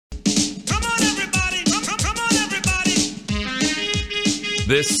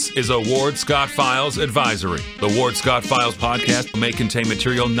This is a Ward Scott Files advisory. The Ward Scott Files podcast may contain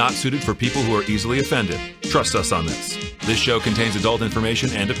material not suited for people who are easily offended. Trust us on this. This show contains adult information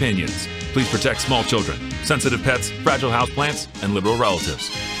and opinions. Please protect small children, sensitive pets, fragile houseplants, and liberal relatives.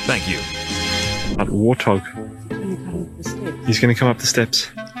 Thank you. Warthog. He's going to come up the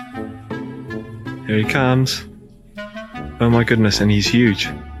steps. Here he comes. Oh my goodness, and he's huge.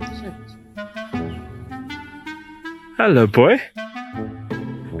 Hello, boy.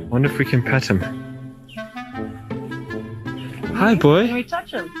 Wonder if we can pet him. Hi, boy. Can we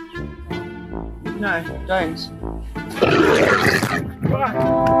touch him? No, don't.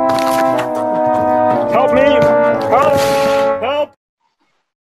 Help me! Help! Help!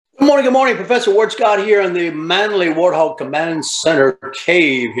 Good morning. Professor Ward Scott here in the Manly Warthog Command Center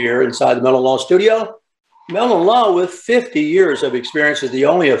cave here inside the Mellon Law Studio. Mellon Law, with 50 years of experience, is the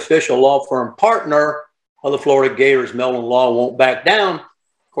only official law firm partner of the Florida Gators. Mellon Law won't back down.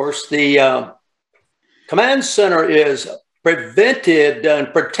 Of course, the Command Center is prevented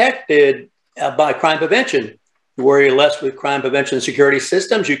and protected by crime prevention. You worry less with crime prevention and security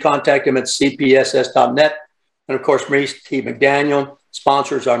systems, you contact them at cpss.net. And of course, Maurice T. McDaniel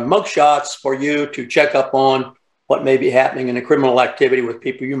sponsors our mugshots for you to check up on what may be happening in the criminal activity with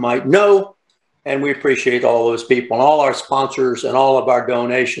people you might know. And we appreciate all those people and all our sponsors and all of our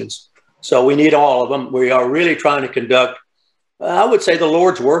donations. So we need all of them. We are really trying to conduct, I would say, the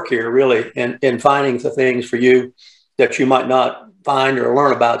Lord's work here, really, in finding the things for you that you might not find or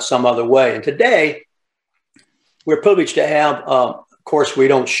learn about some other way. And today, we're privileged to have, of course, we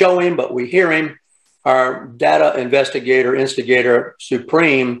don't show him, but we hear him, our data investigator, instigator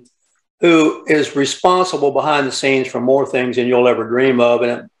supreme, who is responsible behind the scenes for more things than you'll ever dream of,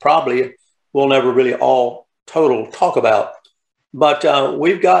 and it probably we'll never really all total talk about. But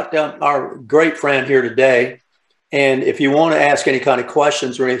we've got our great friend here today. And if you want to ask any kind of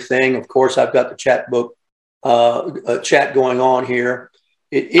questions or anything, of course, I've got the chat book, chat going on here.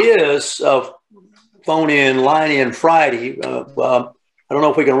 It is phone in, line in Friday. I don't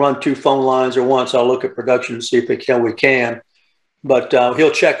know if we can run two phone lines or once. I'll look at production and see if we can. But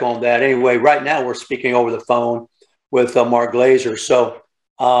he'll check on that. Anyway, right now we're speaking over the phone with Mark Glazer. So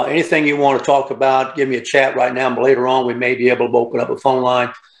anything you want to talk about, give me a chat right now. But later on, we may be able to open up a phone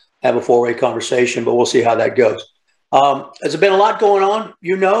line, have a four-way conversation, but we'll see how that goes. There's been a lot going on,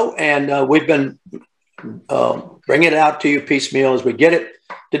 you know, and we've been bringing it out to you piecemeal as we get it.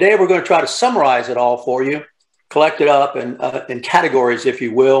 Today, we're going to try to summarize it all for you, collect it up in categories, if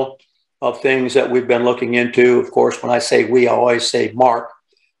you will, of things that we've been looking into. Of course, when I say we, I always say Mark.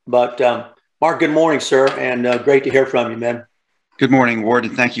 But Mark, good morning, sir, and great to hear from you, man. Good morning, Ward,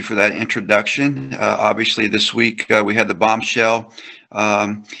 and thank you for that introduction. Obviously, this week we had the bombshell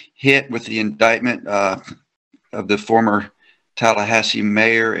hit with the indictment of the former Tallahassee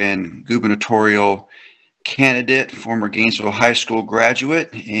mayor and gubernatorial candidate, former Gainesville High School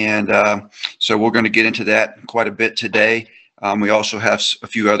graduate. And so we're going to get into that quite a bit today. We also have a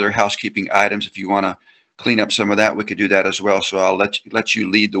few other housekeeping items. If you want to clean up some of that, we could do that as well. So I'll let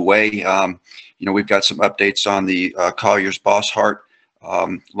you lead the way. You know, we've got some updates on the Collier's Bosshart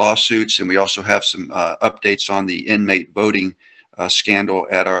lawsuits, and we also have some updates on the inmate voting scandal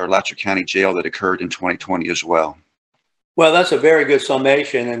at our Alachua County Jail that occurred in 2020 as well. Well, that's a very good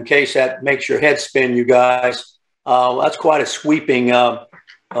summation. In case that makes your head spin, you guys, that's quite a sweeping field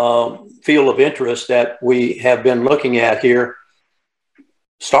of interest that we have been looking at here,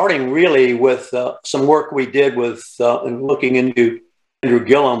 starting really with some work we did with in looking into Andrew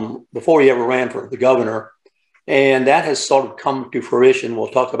Gillum before he ever ran for the governor. And that has sort of come to fruition. We'll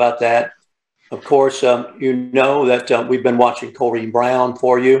talk about that. Of course, you know that we've been watching Corrine Brown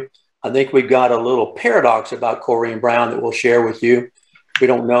for you. I think we've got a little paradox about Corrine Brown that we'll share with you. We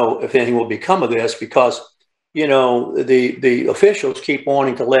don't know if anything will become of this because, you know, the officials keep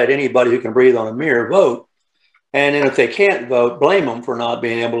wanting to let anybody who can breathe on a mirror vote. And then if they can't vote, blame them for not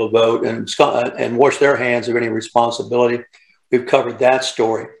being able to vote and wash their hands of any responsibility. We've covered that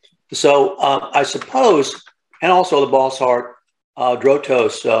story. So I suppose, and also the Bosshart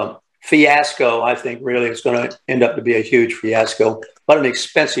Drotos fiasco, I think really is going to end up to be a huge fiasco, but an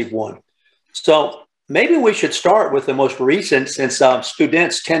expensive one. So maybe we should start with the most recent, since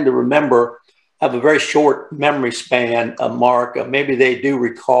students tend to have a very short memory span, Mark. Maybe they do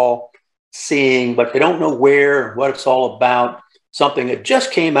recall seeing, but they don't know where, what it's all about, something that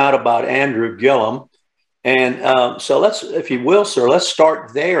just came out about Andrew Gillum. And so let's, if you will, sir, let's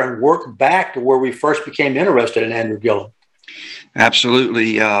start there and work back to where we first became interested in Andrew Gillum.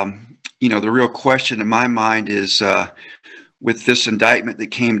 Absolutely. You know, the real question in my mind is with this indictment that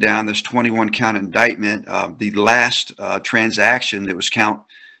came down, this 21 count indictment, the last transaction that was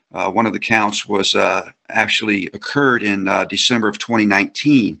one of the counts was actually occurred in December of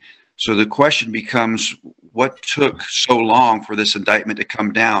 2019. So the question becomes, what took so long for this indictment to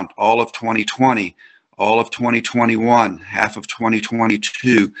come down? All of 2020, all of 2021, half of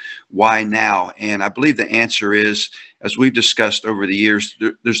 2022. Why now? And I believe the answer is, as we've discussed over the years,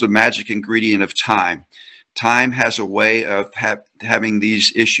 there's the magic ingredient of time. Time has a way of having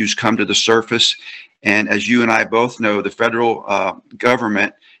these issues come to the surface. And as you and I both know, the federal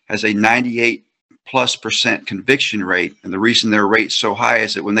government has a 98+% conviction rate. And the reason their rate's so high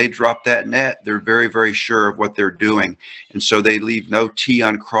is that when they drop that net, they're very, very sure of what they're doing. And so they leave no T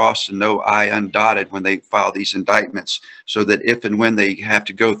uncrossed and no I undotted when they file these indictments, so that if and when they have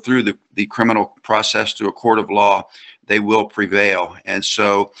to go through the criminal process to a court of law, they will prevail. And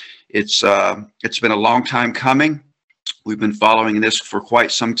so it's been a long time coming. We've been following this for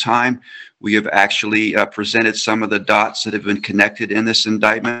quite some time. We have actually presented some of the dots that have been connected in this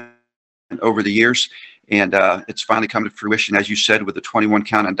indictment over the years. And it's finally come to fruition, as you said, with the 21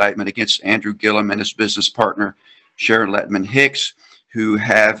 count indictment against Andrew Gillum and his business partner, Sharon Letman Hicks, who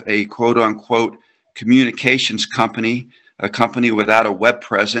have a quote unquote communications company, a company without a web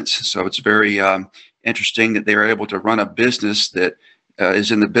presence. So it's very interesting that they are able to run a business that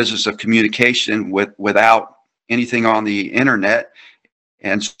is in the business of communication without anything on the internet.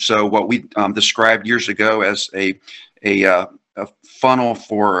 And so what we described years ago as a funnel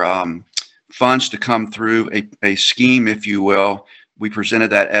for funds to come through, a scheme, if you will, we presented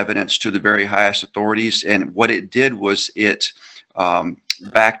that evidence to the very highest authorities. And what it did was it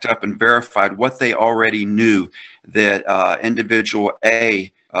backed up and verified what they already knew, that individual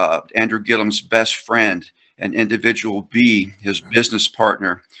A, Andrew Gillum's best friend, and individual B, his business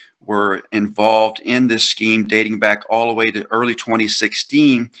partner, were involved in this scheme dating back all the way to early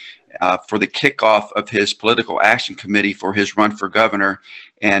 2016 for the kickoff of his political action committee for his run for governor.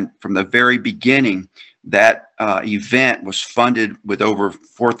 And from the very beginning, that event was funded with over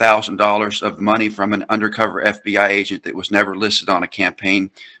 $4,000 of money from an undercover FBI agent that was never listed on a campaign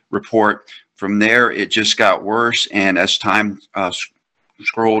report. From there, it just got worse. And as time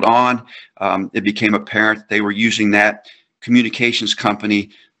scrolled on, it became apparent they were using that communications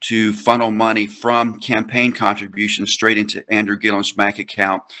company to funnel money from campaign contributions straight into Andrew Gillum's bank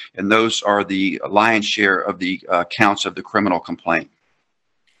account. And those are the lion's share of the counts of the criminal complaint.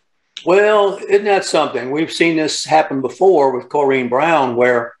 Well, isn't that something? We've seen this happen before with Corrine Brown,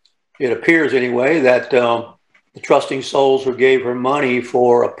 where it appears anyway that the trusting souls who gave her money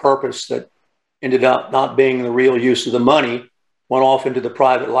for a purpose that ended up not being the real use of the money went off into the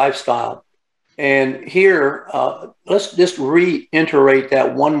private lifestyle. And here, let's just reiterate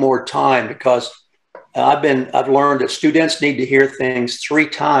that one more time, because I've learned that students need to hear things 3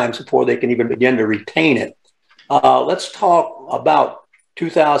 times before they can even begin to retain it. Let's talk about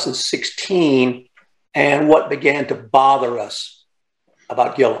 2016 and what began to bother us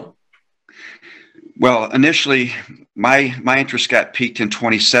about Gillum. Well, initially, my interest got piqued in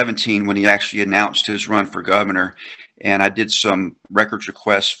 2017 when he actually announced his run for governor. And I did some records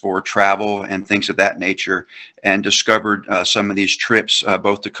requests for travel and things of that nature, and discovered some of these trips,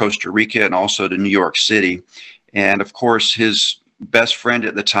 both to Costa Rica and also to New York City. And of course, his best friend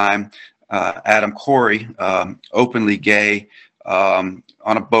at the time, Adam Corey, openly gay, on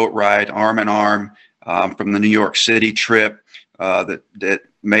a boat ride, arm in arm, from the New York City trip that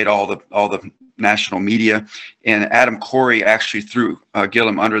made all the national media. And Adam Corey actually threw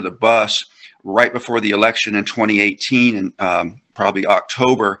Gillum under the bus right before the election in 2018, and probably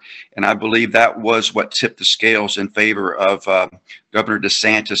October. And I believe that was what tipped the scales in favor of Governor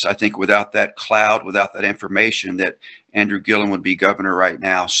DeSantis. I think without that cloud, without that information, that Andrew Gillum would be governor right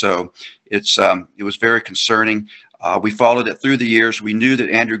now. So it was very concerning. We followed it through the years. We knew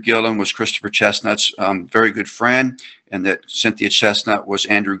that Andrew Gillum was Christopher Chestnut's very good friend, and that Cynthia Chestnut was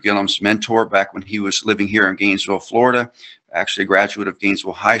Andrew Gillum's mentor back when he was living here in Gainesville, Florida, actually a graduate of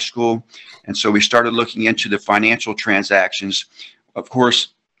Gainesville High School. And so we started looking into the financial transactions. Of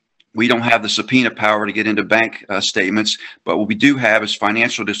course, we don't have the subpoena power to get into bank statements, but what we do have is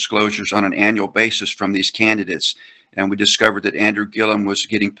financial disclosures on an annual basis from these candidates. And we discovered that Andrew Gillum was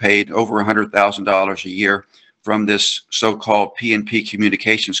getting paid over $100,000 a year from this so-called P&P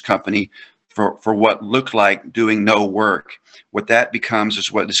Communications company for what looked like doing no work. What that becomes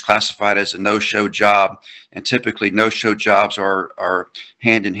is what is classified as a no-show job, and typically no-show jobs are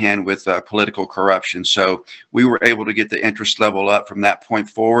hand in hand with political corruption. So we were able to get the interest level up from that point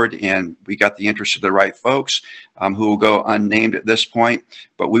forward, and we got the interest of the right folks who will go unnamed at this point.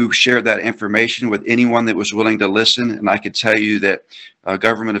 But we shared that information with anyone that was willing to listen, and I could tell you that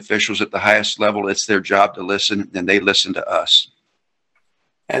government officials at the highest level, it's their job to listen, and they listen to us.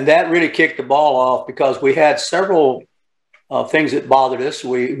 And that really kicked the ball off because we had several things that bothered us.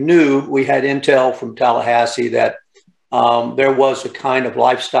 We knew we had intel from Tallahassee that there was a kind of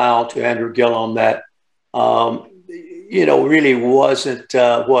lifestyle to Andrew Gillum that, really wasn't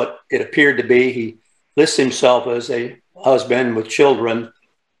what it appeared to be. He lists himself as a husband with children,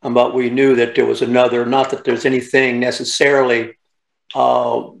 but we knew that there was another, not that there's anything necessarily,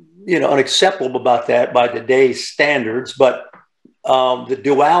 unacceptable about that by today's standards, but the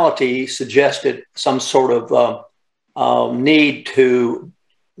duality suggested some sort of need to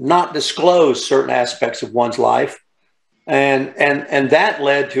not disclose certain aspects of one's life. And that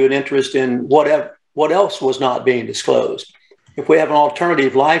led to an interest in what else was not being disclosed. If we have an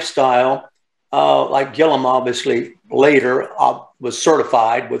alternative lifestyle, like Gillum obviously later was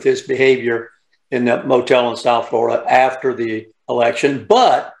certified with his behavior in the motel in South Florida after the election,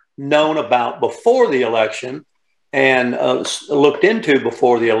 but known about before the election and looked into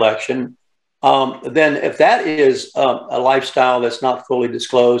before the election, then if that is a lifestyle that's not fully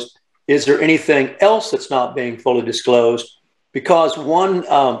disclosed, is there anything else that's not being fully disclosed? Because one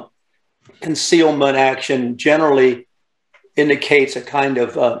concealment action generally indicates a kind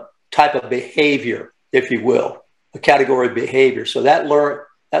of type of behavior, if you will, a category of behavior. So that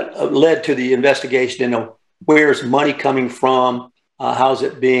led to the investigation, where's money coming from? How's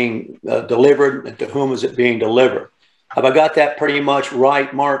it being delivered, and to whom is it being delivered? Have I got that pretty much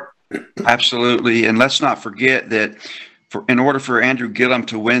right, Mark? Absolutely. And let's not forget that in order for Andrew Gillum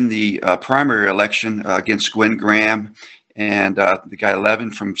to win the primary election against Gwen Graham and the guy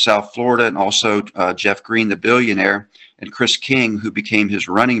Levin from South Florida, and also Jeff Green, the billionaire, and Chris King, who became his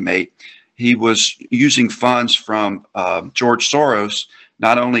running mate, he was using funds from George Soros,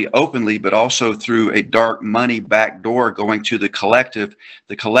 not only openly, but also through a dark money backdoor going to the collective.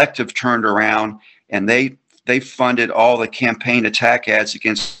 The collective turned around and they funded all the campaign attack ads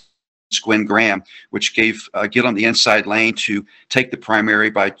against Gwen Graham, which gave Gillum the inside lane to take the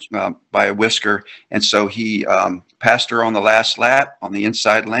primary by a whisker. And so he passed her on the last lap on the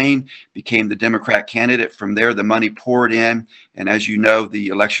inside lane, became the Democrat candidate. From there, the money poured in. And as you know, the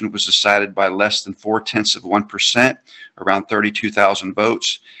election was decided by less than 0.4%, around 32,000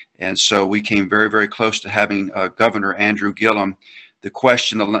 votes. And so we came very, very close to having Governor Andrew Gillum. The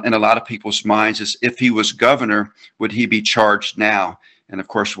question in a lot of people's minds is, if he was governor, would he be charged now? And of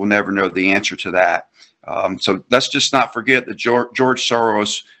course, we'll never know the answer to that. So let's just not forget that George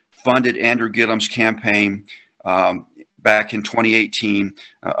Soros funded Andrew Gillum's campaign back in 2018.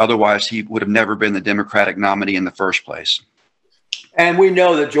 Otherwise, he would have never been the Democratic nominee in the first place. And we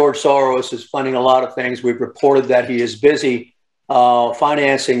know that George Soros is funding a lot of things. We've reported that he is busy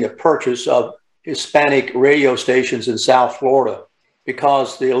financing the purchase of Hispanic radio stations in South Florida,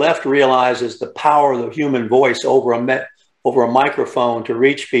 because the left realizes the power of the human voice over a microphone to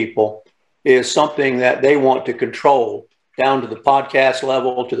reach people is something that they want to control, down to the podcast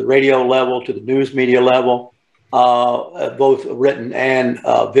level, to the radio level, to the news media level, both written and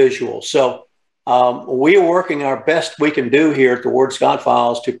visual. So we are working our best we can do here at the Ward Scott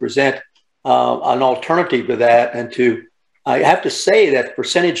Files to present an alternative to that. And I have to say that the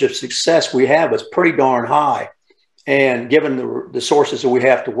percentage of success we have is pretty darn high. And given the sources that we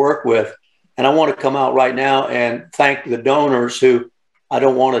have to work with, and I want to come out right now and thank the donors who, I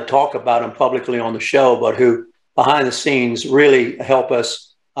don't want to talk about them publicly on the show, but who behind the scenes really help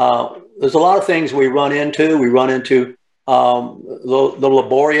us. There's a lot of things we run into. We run into the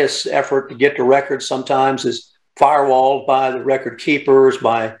laborious effort to get the records sometimes is firewalled by the record keepers,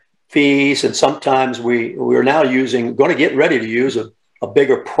 by fees. And sometimes we're now going to get ready to use a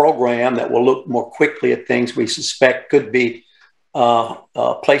bigger program that will look more quickly at things we suspect could be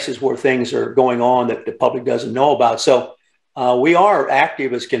places where things are going on that the public doesn't know about. So we are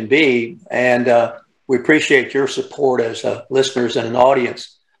active as can be, and we appreciate your support as listeners and an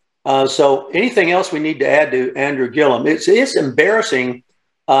audience. So anything else we need to add to Andrew Gillum? It's embarrassing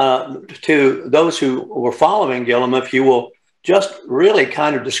to those who were following Gillum, if you will just really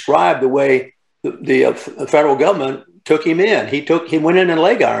kind of describe the way the federal government took him in. He went in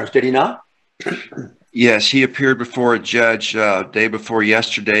leg irons, did he not? Yes, he appeared before a judge day before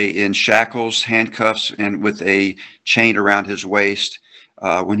yesterday in shackles, handcuffs, and with a chain around his waist.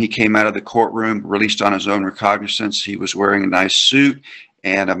 When he came out of the courtroom, released on his own recognizance, he was wearing a nice suit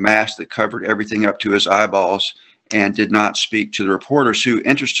and a mask that covered everything up to his eyeballs, and did not speak to the reporters, who,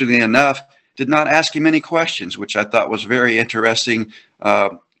 interestingly enough, did not ask him any questions, which I thought was very interesting,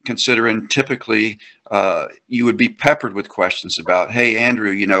 considering typically you would be peppered with questions about, hey,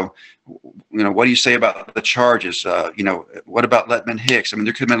 Andrew, what do you say about the charges? What about Letman Hicks? I mean,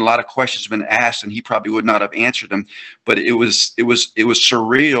 there could have been a lot of questions been asked, and he probably would not have answered them. But it was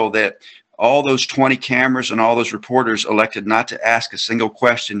surreal that all those 20 cameras and all those reporters elected not to ask a single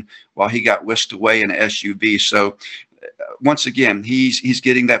question while he got whisked away in an SUV. So once again, he's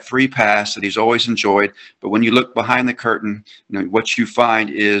getting that free pass that he's always enjoyed. But when you look behind the curtain, what you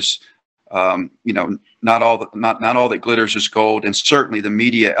find is, not all that glitters is gold. And certainly the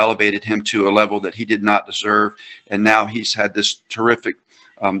media elevated him to a level that he did not deserve. And now he's had this terrific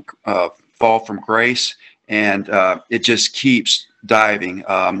fall from grace, and it just keeps diving.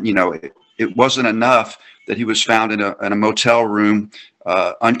 It wasn't enough that he was found in a motel room,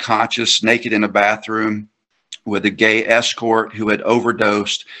 unconscious, naked in a bathroom with a gay escort who had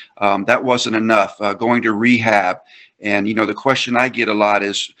overdosed. That wasn't enough. Going to rehab. And, the question I get a lot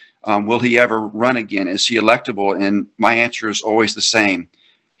is, will he ever run again? Is he electable? And my answer is always the same.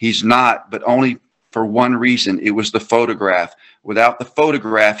 He's not, but only for one reason. It was the photograph. Without the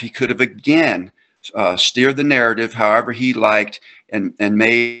photograph, he could have again steered the narrative however he liked, and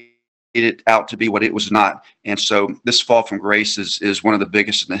made it out to be what it was not. And so this fall from grace is one of the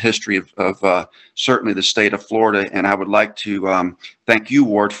biggest in the history of certainly the state of Florida. And I would like to thank you,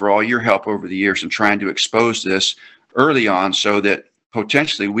 Ward, for all your help over the years in trying to expose this early on, so that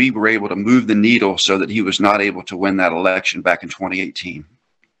potentially we were able to move the needle so that he was not able to win that election back in 2018.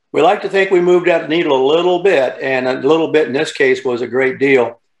 We like to think we moved that needle a little bit, and a little bit in this case was a great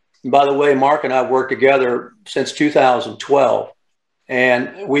deal. And by the way, Mark and I have worked together since 2012.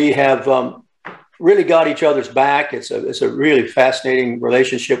 And we have really got each other's back. It's a really fascinating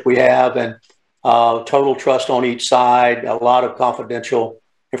relationship we have, and total trust on each side. A lot of confidential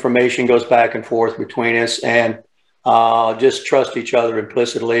information goes back and forth between us, and just trust each other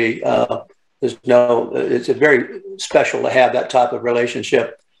implicitly. It's very special to have that type of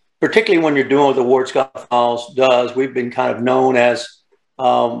relationship, particularly when you're doing what the Ward Scott Files does. We've been kind of known as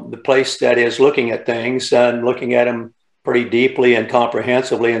the place that is looking at things and looking at them pretty deeply and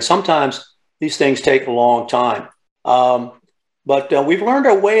comprehensively. And sometimes these things take a long time. But we've learned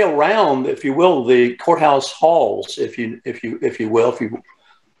our way around, if you will, the courthouse halls, if you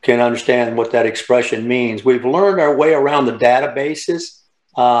can understand what that expression means. We've learned our way around the databases,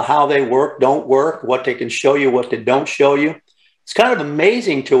 how they work, don't work, what they can show you, what they don't show you. It's kind of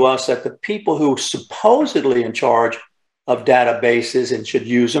amazing to us that the people who supposedly in charge of databases and should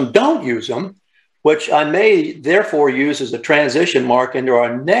use them don't use them, which I may therefore use as a transition mark into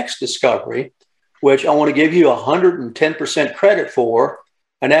our next discovery, which I want to give you 110% credit for,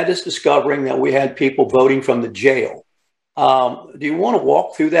 and that is discovering that we had people voting from the jail. Do you want to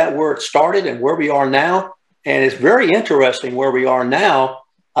walk through that, where it started and where we are now? And it's very interesting where we are now.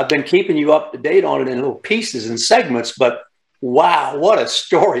 I've been keeping you up to date on it in little pieces and segments, but wow, what a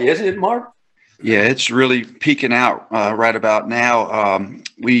story, isn't it, Mark? Yeah, it's really peaking out right about now.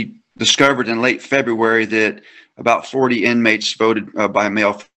 We discovered in late February that about 40 inmates voted by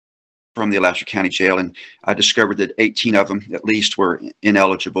mail from the Alachua County Jail, and I discovered that 18 of them at least were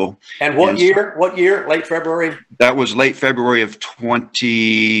ineligible. And what year? What year? Late February? That was late February of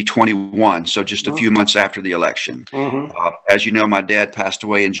 2021, so just a few months after the election. As you know, my dad passed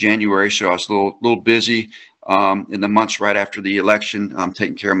away in January, so I was a little busy in the months right after the election,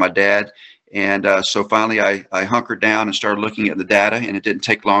 taking care of my dad. And so finally, I hunkered down and started looking at the data, and it didn't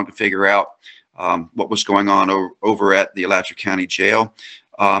take long to figure out what was going on over at the Alachua County Jail.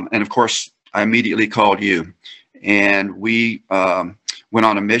 And of course, I immediately called you, and we went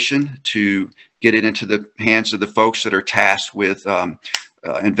on a mission to get it into the hands of the folks that are tasked with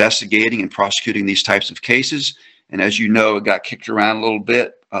investigating and prosecuting these types of cases. And as you know, it got kicked around a little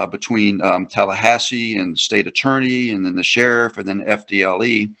bit between Tallahassee and the state attorney, and then the sheriff, and then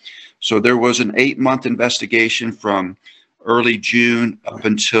FDLE. So there was an 8-month investigation from early June up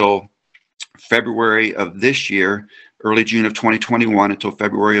until February of this year, early June of 2021 until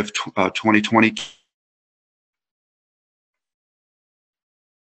February of 2020.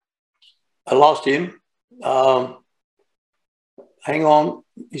 I lost him. Hang on.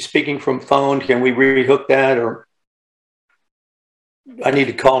 He's speaking from phone. Can we rehook that? Or I need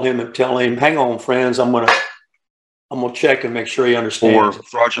to call him and tell him, hang on, friends, I'm gonna check and make sure he understands. For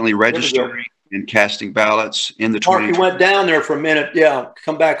fraudulently registering and casting ballots in the Mark, you went down there for a minute. Yeah,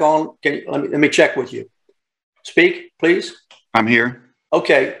 come back on. Let me check with you. Speak, please. I'm here.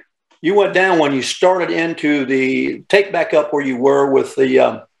 Okay, you went down when you started into the, take back up where you were with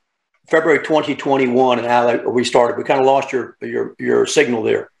the February 2021 and how we started. We kind of lost your signal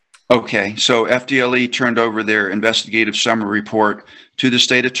there. Okay, so FDLE turned over their investigative summary report to the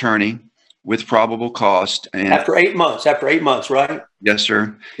state attorney with probable cause. And after 8 months, right? Yes,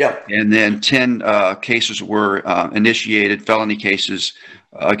 sir. Yeah. And then 10 cases were initiated, felony cases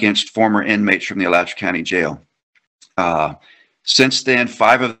against former inmates from the Alachua County Jail. Since then,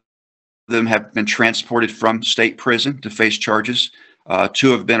 5 of them have been transported from state prison to face charges.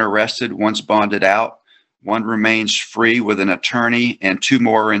 2 have been arrested, 1's bonded out. 1 remains free with an attorney, and 2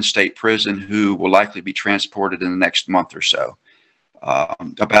 more are in state prison who will likely be transported in the next month or so.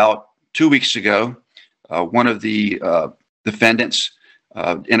 About 2 weeks ago, one of the defendants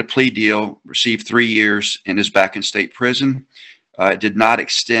in a plea deal received 3 years and is back in state prison. It did not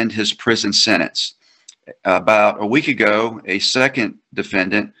extend his prison sentence. About a week ago, a second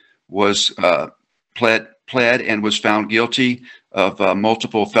defendant was pled and was found guilty of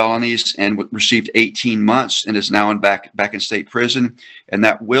multiple felonies and received 18 months and is now back in state prison, and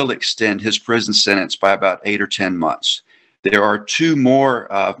that will extend his prison sentence by about 8 or 10 months. There are 2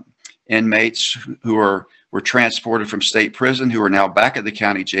 more inmates who were transported from state prison who are now back at the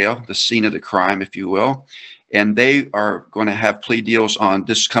county jail, the scene of the crime, if you will, and they are going to have plea deals on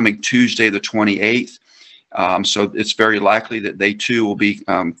this coming Tuesday, the 28th. So it's very likely that they too will be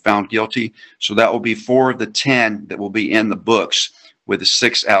found guilty. So that will be 4 of the 10 that will be in the books, with the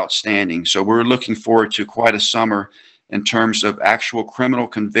 6 outstanding. So we're looking forward to quite a summer in terms of actual criminal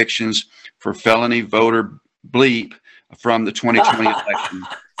convictions for felony voter bleep from the 2020 election.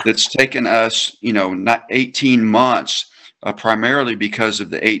 That's taken us, not 18 months, primarily because of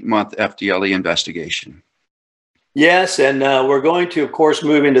the 8-month FDLE investigation. Yes, and we're going to, of course,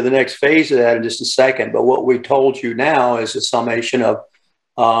 move into the next phase of that in just a second. But what we told you now is a summation of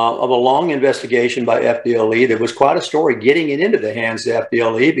a long investigation by FDLE. There was quite a story getting it into the hands of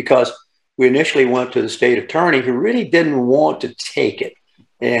FDLE, because we initially went to the state attorney, who really didn't want to take it.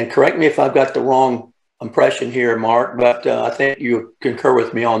 And correct me if I've got the wrong impression here, Mark, but I think you concur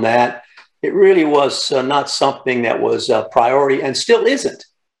with me on that. It really was not something that was a priority, and still isn't.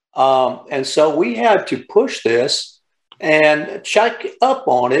 And so we had to push this and check up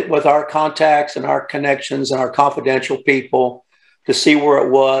on it with our contacts and our connections and our confidential people to see where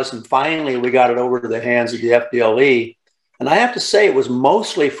it was. And finally, we got it over to the hands of the FDLE. And I have to say, it was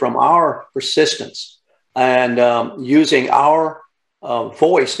mostly from our persistence and using our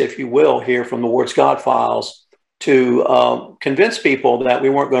voice, if you will, here from the Ward Scott Files to convince people that we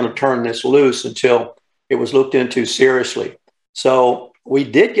weren't going to turn this loose until it was looked into seriously. So we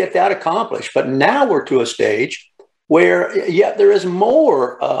did get that accomplished, but now we're to a stage where, yeah, there is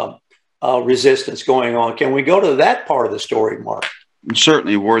more resistance going on. Can we go to that part of the story, Mark?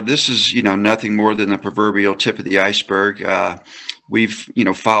 Certainly, Ward. This is, nothing more than the proverbial tip of the iceberg. We've,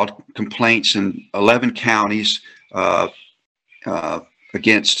 filed complaints in 11 counties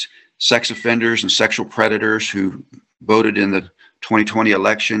against sex offenders and sexual predators who voted in the 2020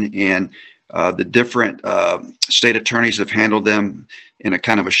 election, and the different state attorneys have handled them in a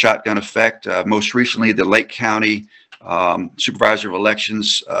kind of a shotgun effect. Most recently, the Lake County Supervisor of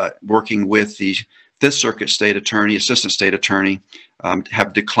Elections, working with the 5th Circuit State Attorney, Assistant State Attorney,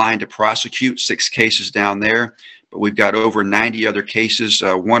 have declined to prosecute 6 cases down there. But we've got over 90 other cases,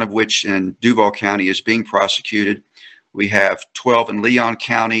 one of which in Duval County is being prosecuted. We have 12 in Leon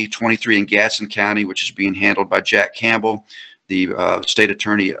County, 23 in Gadsden County, which is being handled by Jack Campbell, the state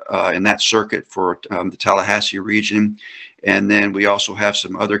attorney in that circuit for the Tallahassee region. And then we also have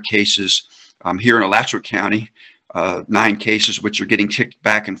some other cases here in Alachua County, 9 cases which are getting kicked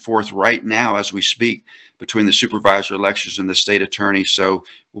back and forth right now as we speak between the supervisor elections and the state attorney. So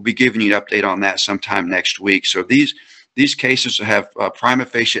we'll be giving you an update on that sometime next week. So these cases have prima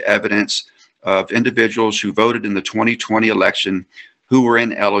facie evidence of individuals who voted in the 2020 election who were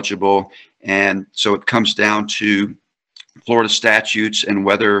ineligible. And so it comes down to Florida statutes and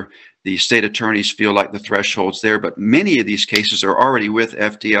whether the state attorneys feel like the threshold's there. But many of these cases are already with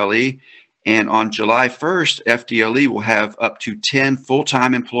FDLE. And on July 1st, FDLE will have up to 10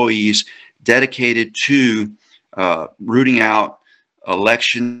 full-time employees dedicated to rooting out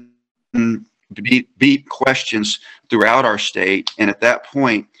election beat questions throughout our state. And at that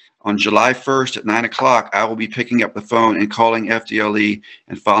point, on July 1st at 9 o'clock, I will be picking up the phone and calling FDLE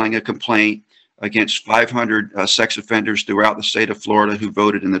and filing a complaint against 500 sex offenders throughout the state of Florida who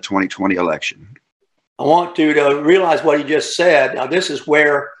voted in the 2020 election. I want to realize what you just said. Now, this is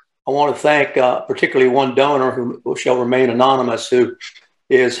where I want to thank particularly one donor who shall remain anonymous, who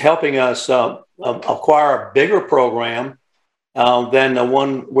is helping us acquire a bigger program than the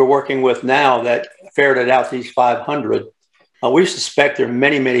one we're working with now that ferreted out these 500. We suspect there are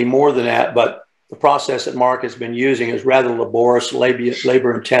many, many more than that, but the process that Mark has been using is rather laborious,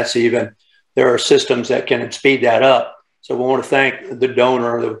 labor intensive, and there are systems that can speed that up. So we want to thank the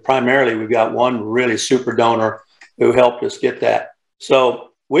donor. Primarily, we've got one really super donor who helped us get that.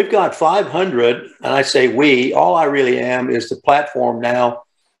 So we've got 500, and I say we, all I really am is the platform now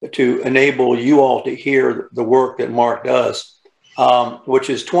to enable you all to hear the work that Mark does, which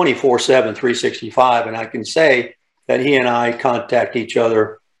is 24/7, 365. And I can say that he and I contact each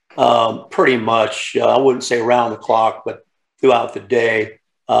other pretty much, I wouldn't say around the clock, but throughout the day,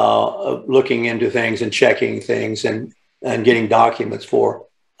 looking into things and checking things and getting documents for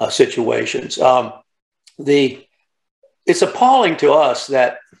situations. It's appalling to us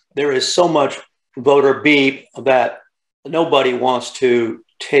that there is so much voter beep that nobody wants to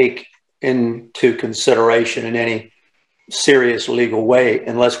take into consideration in any serious legal way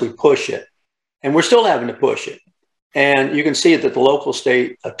unless we push it. And we're still having to push it. And you can see that the local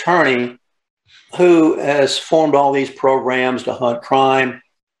state attorney who has formed all these programs to hunt crime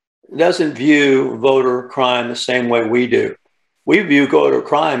doesn't view voter crime the same way we do. We view voter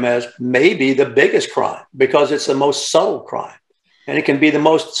crime as maybe the biggest crime because it's the most subtle crime and it can be the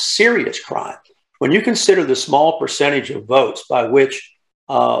most serious crime. When you consider the small percentage of votes by which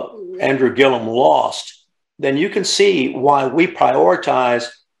Andrew Gillum lost, then you can see why we prioritize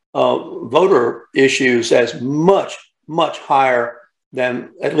voter issues as much, much higher than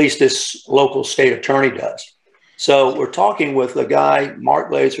at least this local state attorney does. So we're talking with a guy,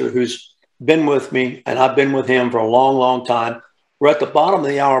 Mark Glazer, who's been with me, and I've been with him for a long, long time. We're at the bottom of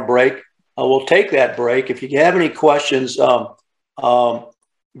the hour break. We'll take that break. If you have any questions,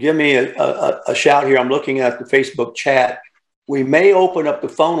 give me a shout here. I'm looking at the Facebook chat. We may open up the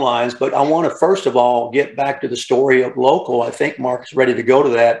phone lines, but I want to first of all get back to the story of local. I think Mark's ready to go to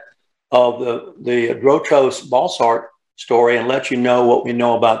that, of the Grotros Balsart story, and let you know what we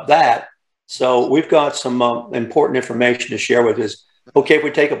know about that. So we've got some important information to share with us. Okay, if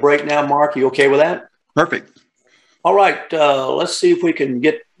we take a break now, Mark, you okay with that? Perfect. All right, let's see if we can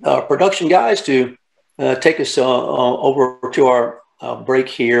get our production guys to take us over to our break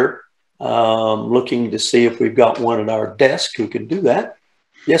here. Looking to see if we've got one at our desk who can do that.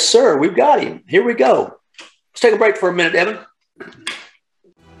 Yes, sir, we've got him. Here we go. Let's take a break for a minute, Evan.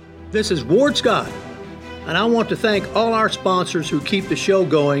 This is Ward Scott, and I want to thank all our sponsors who keep the show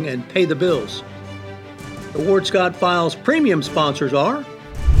going and pay the bills. The Ward Scott Files premium sponsors are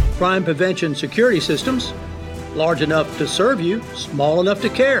Crime Prevention Security Systems, large enough to serve you, small enough to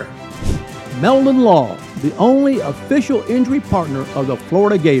care. Mellon Law, the only official injury partner of the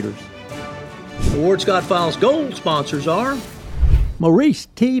Florida Gators. The Ward Scott Files Gold sponsors are Maurice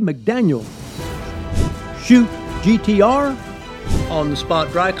T. McDaniel, Shoot GTR, On the Spot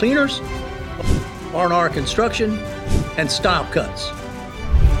Dry Cleaners, R&R Construction, and Style Cuts.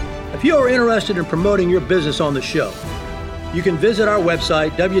 If you are interested in promoting your business on the show, you can visit our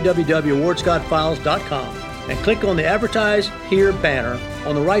website, www.wardscottfiles.com, and click on the Advertise Here banner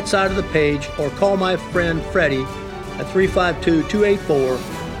on the right side of the page, or call my friend Freddie at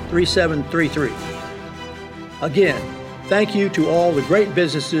 352-284-3733. Again, thank you to all the great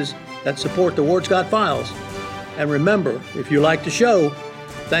businesses that support the Ward Scott Files. And remember, if you like the show,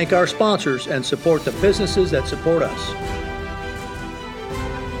 thank our sponsors and support the businesses that support us.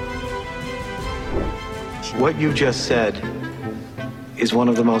 What you just said is one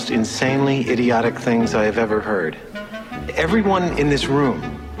of the most insanely idiotic things I have ever heard. Everyone in this room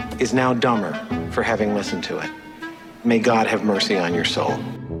is now dumber for having listened to it. May God have mercy on your soul.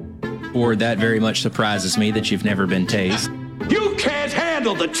 Ward, that very much surprises me that you've never been tased. You can't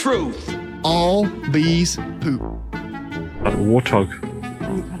handle the truth. All bees poop. Warthog.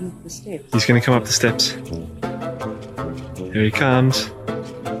 He's going to come up the steps. Here he comes.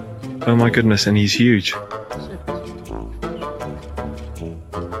 Oh my goodness, and he's huge.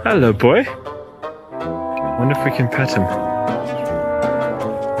 Hello, boy. Wonder if we can pet him.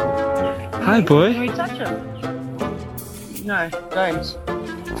 Hi, boy. Can we touch him? No, don't.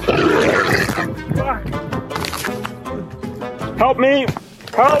 Help me!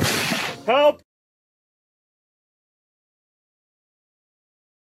 Help! Help!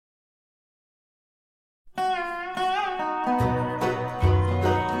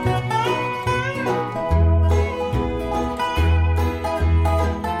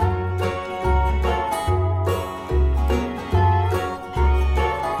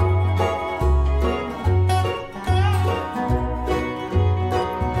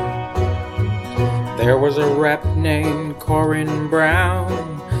 There was a rep named Corinne Brown.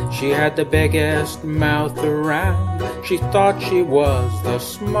 She had the biggest mouth around. She thought she was the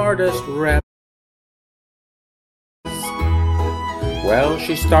smartest rep. Well,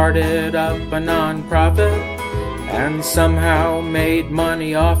 she started up a non-profit and somehow made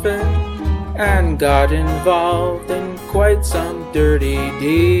money off it and got involved in quite some dirty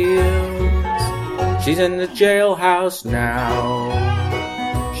deals. She's in the jailhouse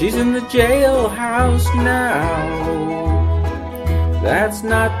now. She's in the jailhouse now. That's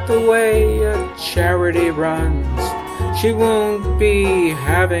not the way a charity runs. She won't be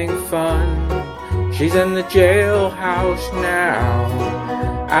having fun. She's in the jailhouse now.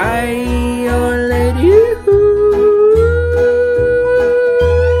 Aye-oh, lady-hoo.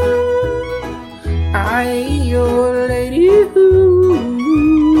 Aye-oh, lady-hoo.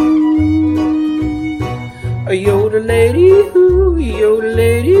 Yo-da-lady-hoo,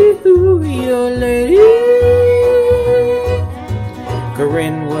 yo-da-lady-hoo, yo-lady.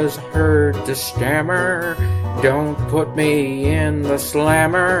 Corinne was heard to stammer, "Don't put me in the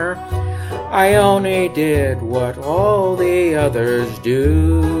slammer. I only did what all the others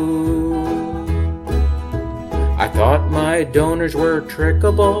do. I thought my donors were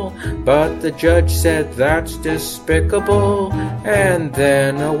trickable, but the judge said that's despicable, and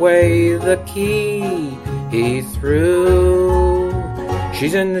then away the key he threw.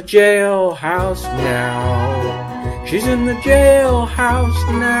 She's in the jailhouse now. She's in the jailhouse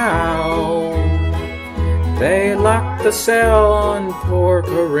now. They locked the cell on poor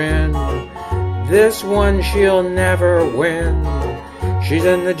Corinne. This one she'll never win. She's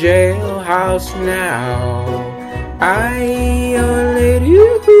in the jailhouse now. Aye-oh,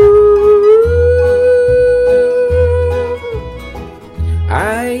 lady-hoo.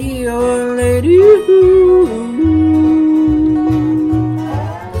 Aye-oh, lady-hoo.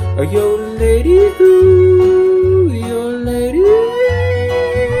 Yo, lady-hoo, yo, lady.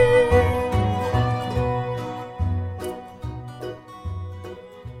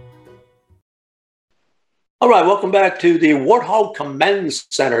 All right, welcome back to the Warthog Command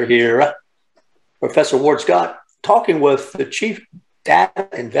Center here. Professor Ward Scott talking with the chief data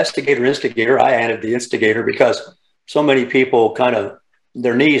instigator. I added the instigator because so many people kind of,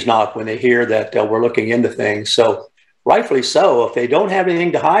 their knees knock when they hear that we're looking into things. So rightfully so. If they don't have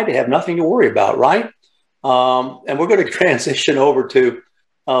anything to hide, they have nothing to worry about, right? And we're going to transition over to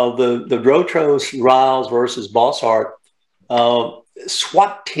the Drotros Riles versus Bossart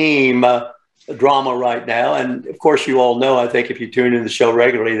SWAT team drama right now. And of course, you all know, I think if you tune in the show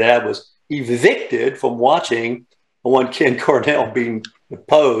regularly, that I was evicted from watching one Ken Cornell being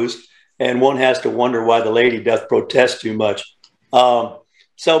deposed, and one has to wonder why the lady doth protest too much. So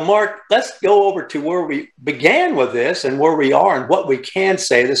Mark, let's go over to where we began with this and where we are and what we can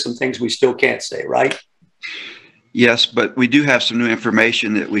say. There's some things we still can't say, right? Yes, but we do have some new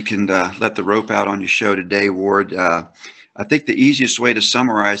information that we can let the rope out on your show today, Ward. I think the easiest way to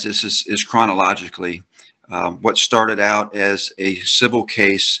summarize this is chronologically. What started out as a civil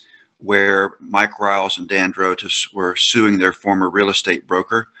case where Mike Riles and Dan Drotos were suing their former real estate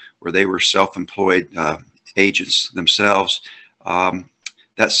broker, where they were self-employed agents themselves.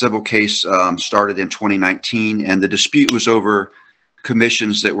 That civil case started in 2019, and the dispute was over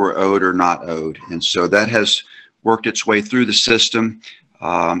commissions that were owed or not owed. And so that has worked its way through the system.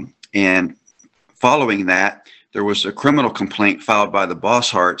 And following that, there was a criminal complaint filed by the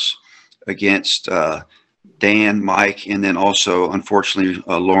Bossharts against Dan, Mike, and then also, unfortunately,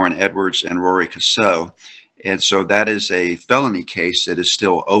 Lauren Edwards and Rory Cassell. And so that is a felony case that is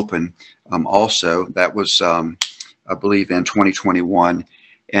still open. Also, that was, I believe, in 2021.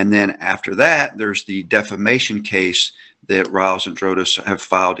 And then after that, there's the defamation case that Riles and Drotos have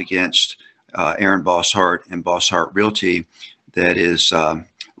filed against Aaron Bosshart and Bosshart Realty that is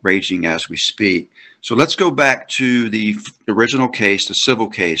raging as we speak. So let's go back to the original case, the civil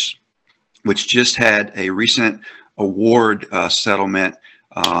case, which just had a recent award settlement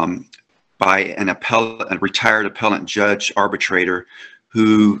by a retired appellant judge arbitrator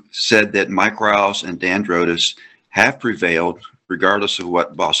who said that Mike Riles and Dan Drotos have prevailed, regardless of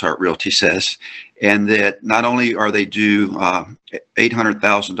what Bosshart Realty says, and that not only are they due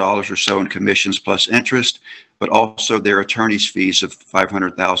 $800,000 or so in commissions plus interest, but also their attorney's fees of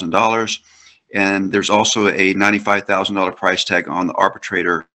 $500,000. And there's also a $95,000 price tag on the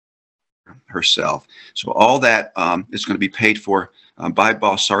arbitrator herself. So all that is going to be paid for by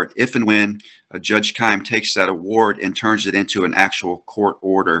Bossart if and when Judge Keim takes that award and turns it into an actual court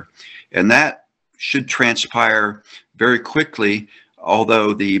order. And that should transpire very quickly,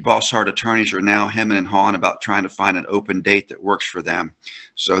 although the Bossart attorneys are now hemming and hawing about trying to find an open date that works for them.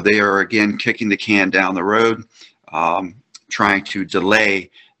 So they are, again, kicking the can down the road, trying to delay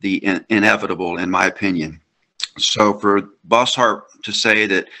the inevitable, in my opinion. So for Bosshart to say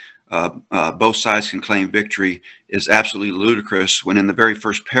that both sides can claim victory is absolutely ludicrous, when in the very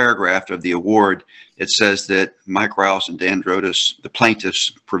first paragraph of the award, it says that Mike Riles and Dan Drotos, the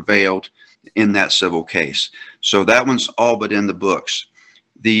plaintiffs, prevailed in that civil case. So that one's all but in the books.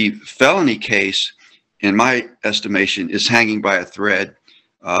 The felony case, in my estimation, is hanging by a thread.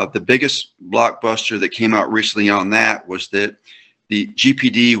 The biggest blockbuster that came out recently on that was that the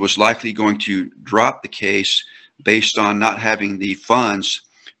GPD was likely going to drop the case based on not having the funds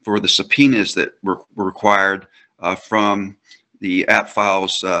for the subpoenas that were required from the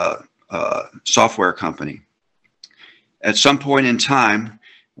AppFiles software company. At some point in time,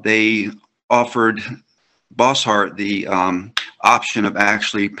 they offered Bosshart the option of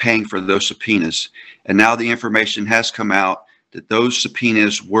actually paying for those subpoenas. And now the information has come out that those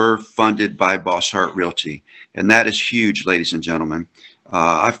subpoenas were funded by Bosshart Realty. And that is huge, ladies and gentlemen.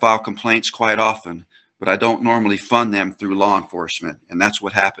 I file complaints quite often, but I don't normally fund them through law enforcement. And that's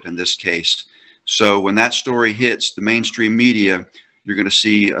what happened in this case. So when that story hits the mainstream media, you're going to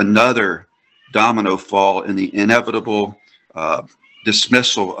see another domino fall in the inevitable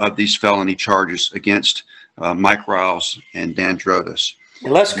dismissal of these felony charges against Mike Riles and Dan Drotos.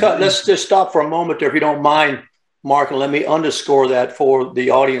 Let's just stop for a moment there, if you don't mind, Mark, and let me underscore that for the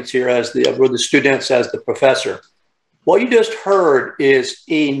audience here, for the students as the professor. What you just heard is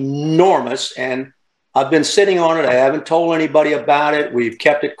enormous, and I've been sitting on it. I haven't told anybody about it. We've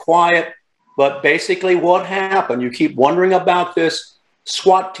kept it quiet. But basically what happened, you keep wondering about this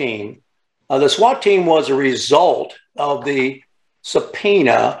SWAT team. The SWAT team was a result of the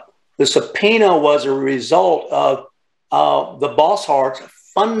subpoena. The subpoena was a result of the Bossharts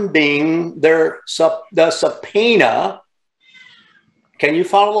funding the subpoena. Can you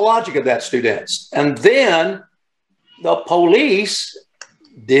follow the logic of that, students? And then the police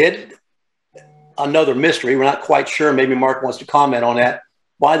did another mystery. We're not quite sure. Maybe Mark wants to comment on that,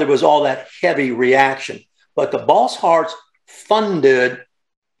 why there was all that heavy reaction. But the Bossharts funded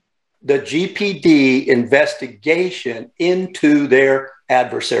the GPD investigation into their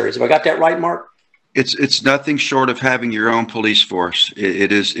adversaries. Have I got that right, Mark? It's nothing short of having your own police force.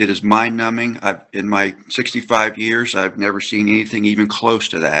 It is mind-numbing. In my 65 years, I've never seen anything even close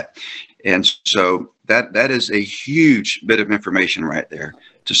to that. And so that is a huge bit of information right there,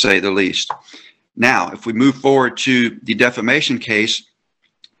 to say the least. Now, if we move forward to the defamation case,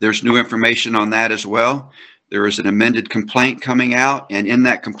 there's new information on that as well. There is an amended complaint coming out, and in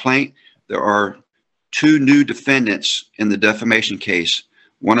that complaint, there are 2 new defendants in the defamation case.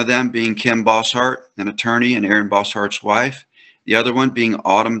 One of them being Kim Bosshart, an attorney and Aaron Bosshart's wife. The other one being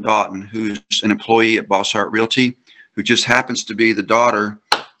Autumn Doughton, who's an employee at Bosshart Realty, who just happens to be the daughter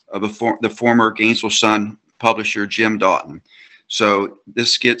of the former Gainesville Sun publisher, Jim Doughton. So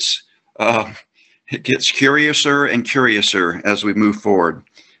this gets it gets curiouser and curiouser as we move forward.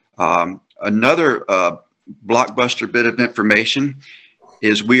 Another blockbuster bit of information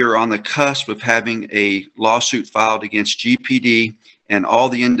is we are on the cusp of having a lawsuit filed against GPD and all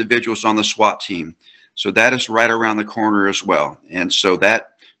the individuals on the SWAT team. So that is right around the corner as well. And so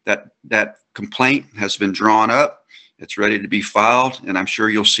that complaint has been drawn up. It's ready to be filed, and I'm sure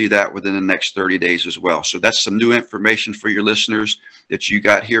you'll see that within the next 30 days as well. So that's some new information for your listeners that you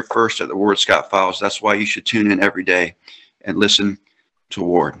got here first at the Ward Scott Files. That's why you should tune in every day and listen to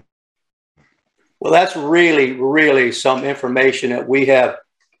Ward. Well, that's really, really some information that we have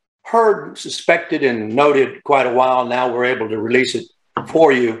heard, suspected, and noted quite a while. Now we're able to release it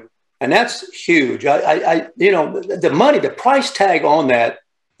for you. And that's huge. You know, the money, the price tag on that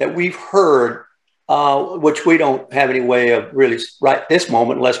we've heard, which we don't have any way of really right this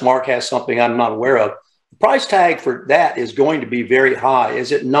moment, unless Mark has something I'm not aware of. The price tag for that is going to be very high.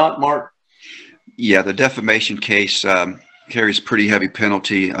 Is it not, Mark? Yeah, the defamation case carries a pretty heavy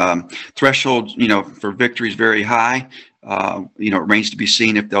penalty. Threshold, you know, for victory is very high. You know, it remains to be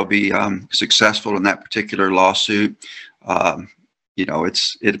seen if they'll be successful in that particular lawsuit. You know,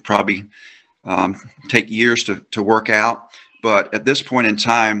 it'd probably take years to work out. But at this point in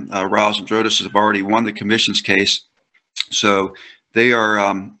time, Riles and Drotos have already won the commission's case. So they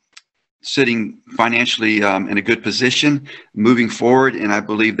are sitting financially in a good position moving forward. And I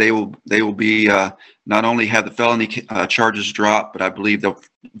believe they will be not only have the felony charges dropped, but I believe they'll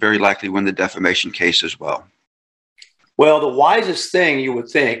very likely win the defamation case as well. Well, the wisest thing you would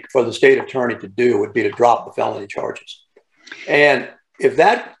think for the state attorney to do would be to drop the felony charges. And if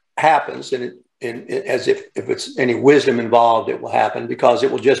that happens, and as if it's any wisdom involved, it will happen, because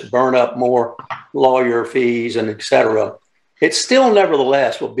it will just burn up more lawyer fees and et cetera. It still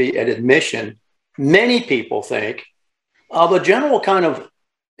nevertheless will be an admission, many people think, of a general kind of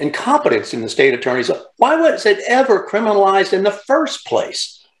incompetence in the state attorneys. Why was it ever criminalized in the first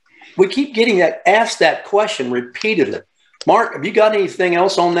place? We keep getting asked that question repeatedly. Mark, have you got anything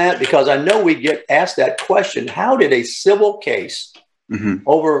else on that? Because I know we get asked that question. How did a civil case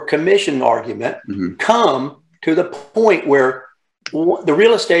over a commission argument come to the point where the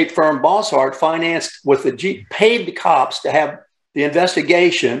real estate firm Bossart financed with paid the cops to have the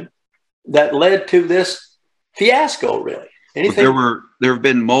investigation that led to this fiasco, really? Anything? Well, there have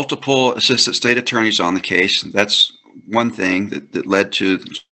been multiple assistant state attorneys on the case. That's one thing that led to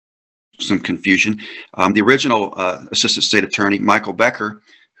some confusion. The original assistant state attorney, Michael Becker,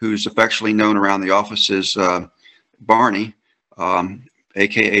 who's affectionately known around the office as Barney,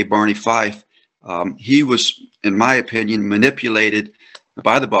 aka Barney Fife, he was, in my opinion, manipulated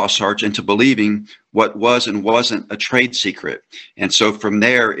by the Bossart into believing what was and wasn't a trade secret. And so from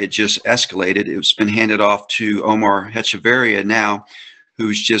there, it just escalated. It's been handed off to Omar Hechavarria now,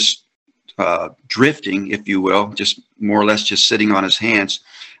 who's just drifting, if you will, just more or less just sitting on his hands.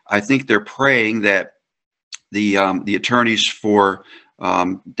 I think they're praying that the attorneys for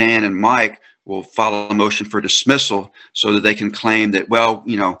Dan and Mike will file a motion for dismissal so that they can claim that, well,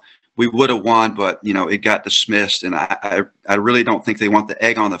 you know, we would have won, but, you know, it got dismissed. And I really don't think they want the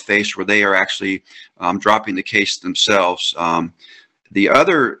egg on the face where they are actually dropping the case themselves. The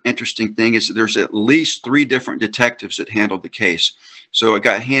other interesting thing is that there's at least 3 different detectives that handled the case. So it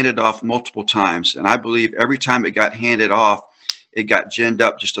got handed off multiple times. And I believe every time it got handed off, it got ginned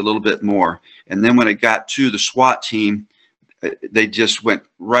up just a little bit more. And then when it got to the SWAT team, they just went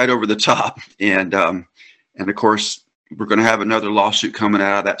right over the top. And of course, we're going to have another lawsuit coming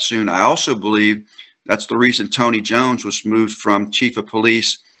out of that soon. I also believe that's the reason Tony Jones was moved from chief of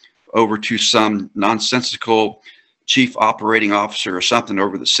police over to some nonsensical chief operating officer or something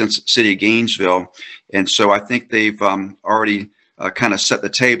over the city of Gainesville. And so I think they've already kind of set the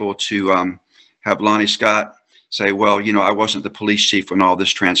table to have Lonnie Scott say, well, you know, I wasn't the police chief when all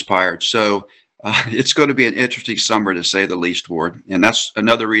this transpired. So it's going to be an interesting summer, to say the least, Ward. And that's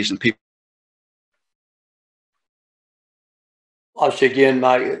another reason people. Again,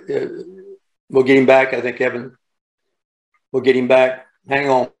 we'll get him back. I think, Evan, we'll get him back. Hang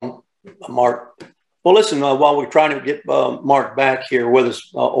on, Mark. Well, listen, while we're trying to get Mark back here with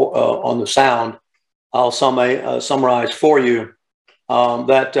us on the sound, I'll summarize for you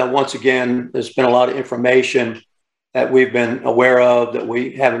that once again, there's been a lot of information that we've been aware of that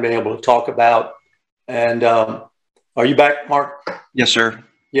we haven't been able to talk about. And are you back, Mark? Yes, sir.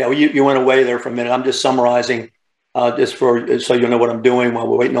 Yeah, well, you went away there for a minute. I'm just summarizing just so you'll know what I'm doing while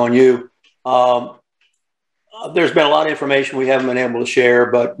we're waiting on you. There's been a lot of information we haven't been able to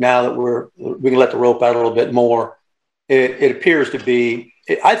share, but now that we can let the rope out a little bit more, it appears to be,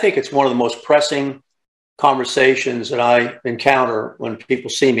 I think it's one of the most pressing conversations that I encounter when people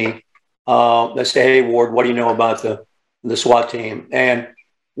see me. They say, hey, Ward, what do you know about the SWAT team? And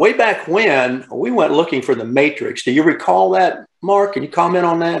way back when, we went looking for the Matrix. Do you recall that, Mark? Can you comment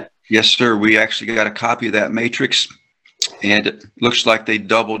on that? Yes, sir. We actually got a copy of that Matrix, and it looks like they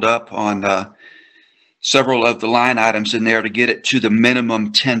doubled up on several of the line items in there to get it to the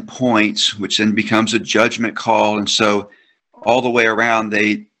minimum 10 points, which then becomes a judgment call. And so all the way around,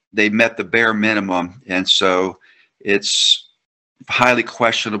 they met the bare minimum. And so it's highly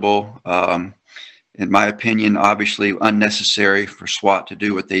questionable, in my opinion, obviously unnecessary for SWAT to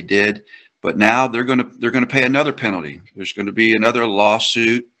do what they did. But now they're going to pay another penalty. There's going to be another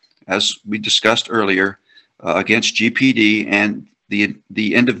lawsuit, as we discussed earlier, against GPD and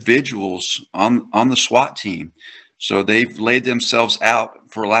the individuals on the SWAT team. So they've laid themselves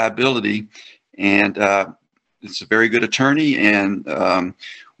out for liability, and it's a very good attorney and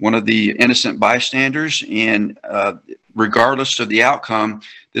one of the innocent bystanders. And regardless of the outcome,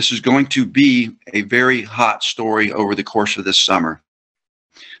 this is going to be a very hot story over the course of this summer.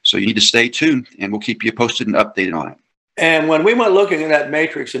 So you need to stay tuned, and we'll keep you posted and updated on it. And when we went looking at that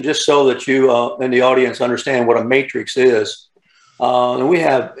matrix, and just so that you and the audience understand what a matrix is, and we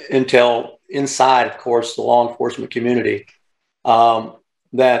have intel inside, of course, the law enforcement community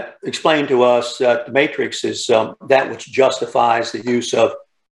that explained to us that the matrix is that which justifies the use of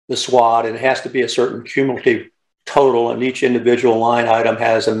the SWAT, and it has to be a certain cumulative total, and each individual line item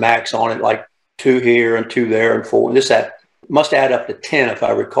has a max on it, like 2 here and 2 there and 4. And this must add up to 10, if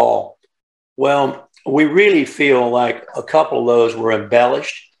I recall. Well, we really feel like a couple of those were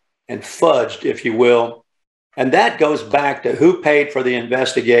embellished and fudged, if you will. And that goes back to who paid for the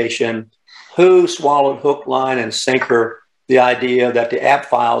investigation, who swallowed hook, line, and sinker the idea that the app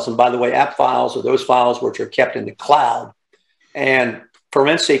files, and by the way, app files are those files which are kept in the cloud, and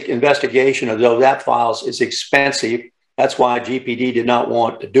forensic investigation of those app files is expensive. That's why GPD did not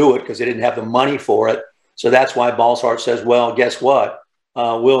want to do it, because they didn't have the money for it. So that's why Balshart says, well, guess what?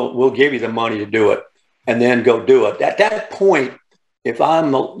 We'll give you the money to do it, and then go do it. At that point, if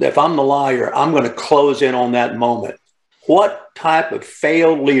I'm the liar, I'm going to close in on that moment. What type of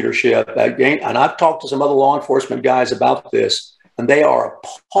failed leadership? And I've talked to some other law enforcement guys about this, and they are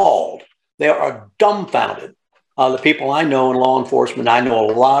appalled. They are dumbfounded. The people I know in law enforcement, I know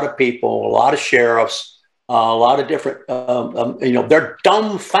a lot of people, a lot of sheriffs, a lot of different, they're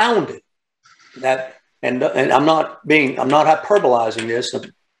dumbfounded. And I'm not hyperbolizing this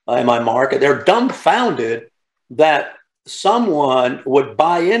in my market. They're dumbfounded that someone would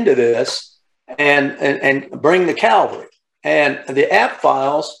buy into this and bring the cavalry. And the app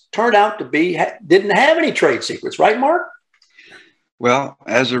files turned out to didn't have any trade secrets, right, Mark? Well,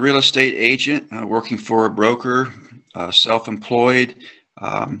 as a real estate agent working for a broker, self-employed,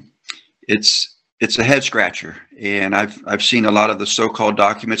 it's a head scratcher. And I've seen a lot of the so-called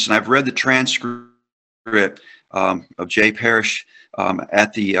documents, and I've read the transcript of Jay Parrish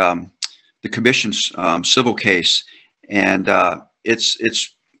at the commission's civil case, and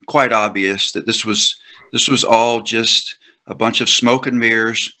it's quite obvious that this was all just a bunch of smoke and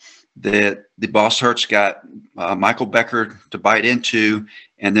mirrors that the Balsharts got Michael Becker to bite into,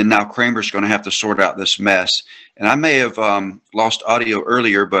 and then now Kramer's going to have to sort out this mess. And I may have lost audio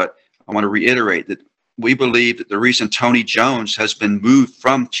earlier, but I want to reiterate that we believe that the reason Tony Jones has been moved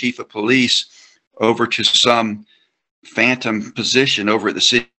from chief of police over to some phantom position over at the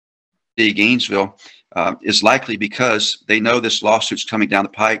city of Gainesville is likely because they know this lawsuit's coming down the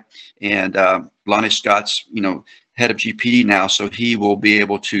pike, and Lonnie Scott's, head of GPD now, so he will be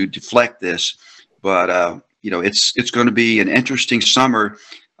able to deflect this. But it's going to be an interesting summer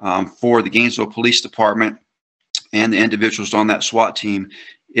for the Gainesville Police Department and the individuals on that SWAT team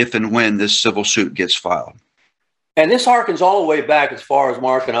if and when this civil suit gets filed. And this harkens all the way back, as far as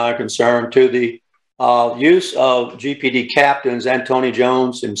Mark and I are concerned, to the use of GPD captains and Tony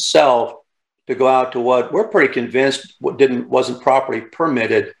Jones himself to go out to what we're pretty convinced wasn't properly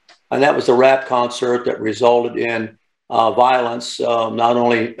permitted, and that was the rap concert that resulted in violence, not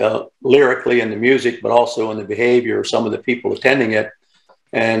only lyrically in the music, but also in the behavior of some of the people attending it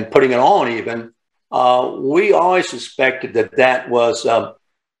and putting it on even. We always suspected that was did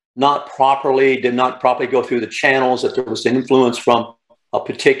not properly go through the channels, that there was an influence from a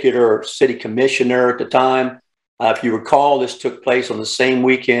particular city commissioner at the time. If you recall, this took place on the same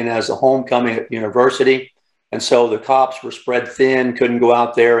weekend as the homecoming at university. And so the cops were spread thin, couldn't go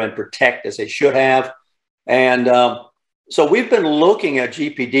out there and protect as they should have. And so we've been looking at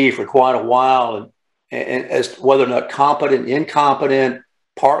GPD for quite a while, and as to whether or not competent, incompetent,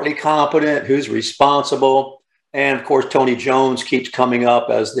 partly competent, who's responsible. And of course, Tony Jones keeps coming up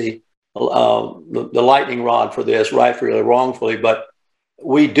as the lightning rod for this, rightfully or wrongfully. But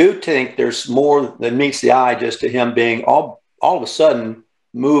we do think there's more than meets the eye just to him being all of a sudden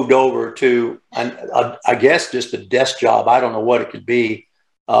moved over to, I guess, just a desk job. I don't know what it could be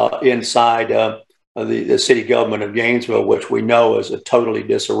inside the city government of Gainesville, which we know is a totally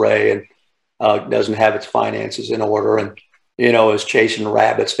disarray and doesn't have its finances in order, and is chasing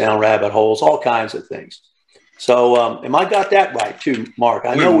rabbits down rabbit holes, all kinds of things. So, am I got that right too, Mark?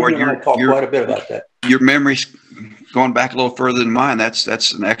 I know we're going to talk quite a bit about that. Your memory's going back a little further than mine.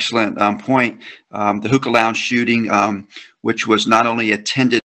 That's an excellent point. The Hookah Lounge shooting, which was not only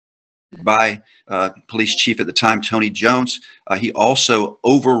attended by police chief at the time, Tony Jones, he also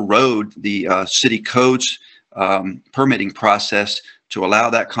overrode the city code's permitting process to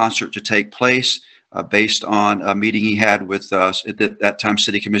allow that concert to take place based on a meeting he had with at that time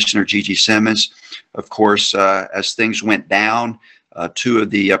City Commissioner Gigi Simmons. Of course, as things went down, two of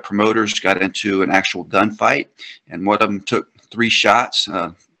the promoters got into an actual gunfight, and one of them took 3 shots.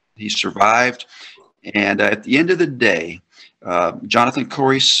 He survived. And at the end of the day, Jonathan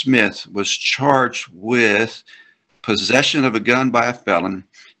Corey Smith was charged with possession of a gun by a felon,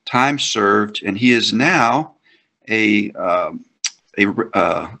 time served, and he is now a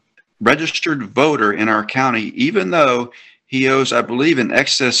registered voter in our county, even though he owes, I believe, in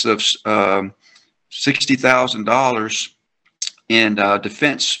excess of $60,000 in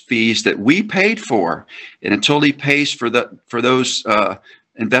defense fees that we paid for. And until he pays for those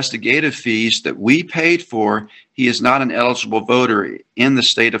investigative fees that we paid for, he is not an eligible voter in the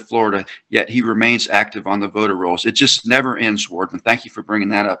state of Florida, yet he remains active on the voter rolls. It just never ends, Warden. Thank you for bringing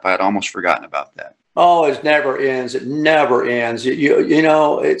that up. I had almost forgotten about that. Oh, it never ends. It never ends. You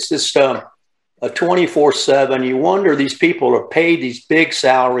know, it's just a 24/7. You wonder, these people are paid these big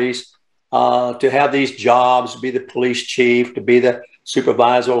salaries to have these jobs, to be the police chief, to be the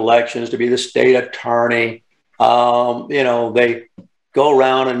supervisor of elections, to be the state attorney. They go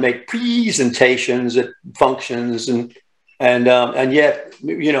around and make presentations at functions, and yet,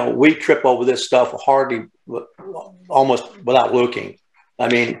 we trip over this stuff almost without looking. I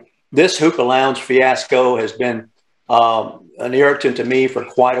mean, this hookah lounge fiasco has been an irritant to me for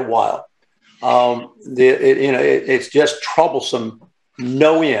quite a while. It's just troublesome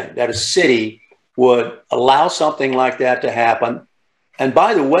no end that a city would allow something like that to happen. And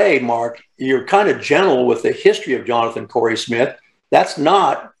by the way, Mark, you're kind of gentle with the history of Jonathan Corey Smith. That's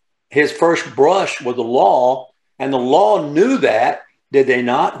not his first brush with the law. And the law knew that, did they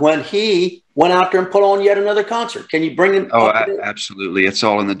not, when he went out there and put on yet another concert? Can you bring him? Oh, absolutely. It's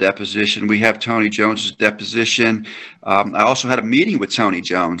all in the deposition. We have Tony Jones's deposition. I also had a meeting with Tony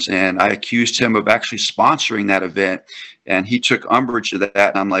Jones, and I accused him of actually sponsoring that event. And he took umbrage to that.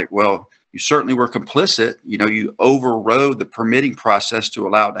 And I'm like, well, you certainly were complicit. You overrode the permitting process to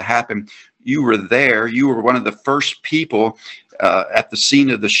allow it to happen. You were there. You were one of the first people at the scene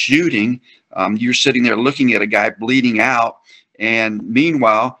of the shooting. You're sitting there looking at a guy bleeding out. And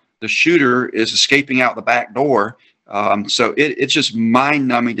meanwhile, the shooter is escaping out the back door. So it's just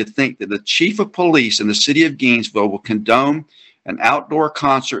mind-numbing to think that the chief of police in the city of Gainesville will condone an outdoor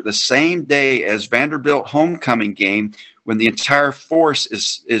concert the same day as Vanderbilt homecoming game, when the entire force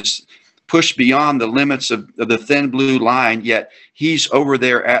is pushed beyond the limits of the thin blue line, yet he's over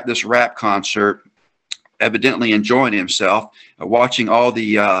there at this rap concert, evidently enjoying himself, watching all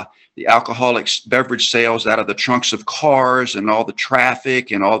the alcoholic beverage sales out of the trunks of cars, and all the traffic,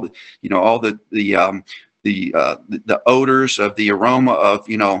 and all the odors of the aroma of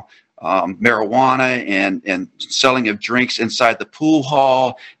marijuana and selling of drinks inside the pool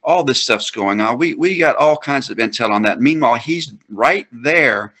hall. All this stuff's going on. We got all kinds of intel on that. Meanwhile, he's right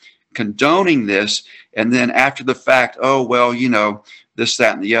there condoning this, and then after the fact, oh well, this,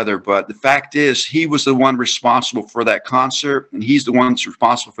 that, and the other. But the fact is, he was the one responsible for that concert, and he's the one that's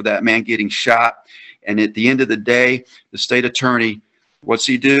responsible for that man getting shot. And at the end of the day, the state attorney, what's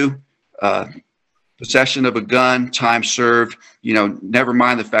he do? Possession of a gun, time served. Never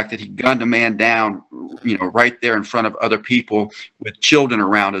mind the fact that he gunned a man down, right there in front of other people with children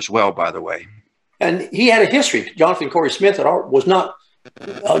around as well, by the way. And he had a history. Jonathan Corey Smith was not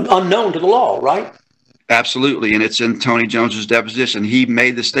unknown to the law, right? Absolutely. And it's in Tony Jones's deposition. He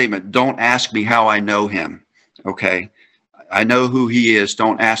made the statement, "Don't ask me how I know him." Okay. I know who he is.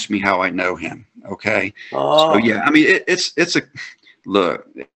 Don't ask me how I know him. Okay. So yeah, I mean, it's a look,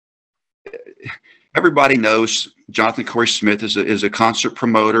 everybody knows Jonathan Corey Smith is a concert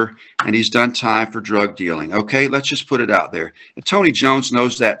promoter, and he's done time for drug dealing. Okay. Let's just put it out there. And Tony Jones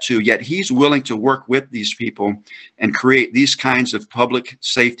knows that too, yet he's willing to work with these people and create these kinds of public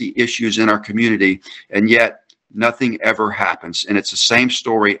safety issues in our community. And yet nothing ever happens. And it's the same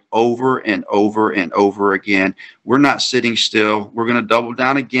story over and over and over again. We're not sitting still. We're going to double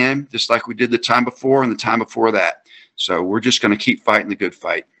down again, just like we did the time before and the time before that. So we're just going to keep fighting the good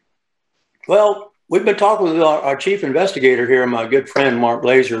fight. Well, we've been talking with our chief investigator here, my good friend, Mark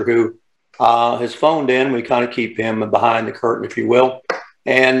Blazer, who has phoned in. We kind of keep him behind the curtain, if you will.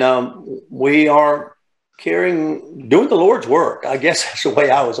 And we are doing the Lord's work. I guess that's the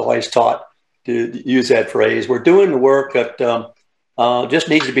way I was always taught to use that phrase. We're doing the work that just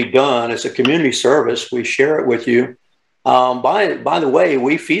needs to be done. It's a community service. We share it with you. By the way,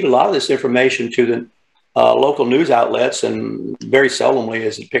 we feed a lot of this information to the local news outlets, and very seldomly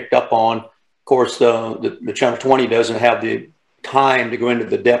is it picked up on. Of course, the Channel 20 doesn't have the time to go into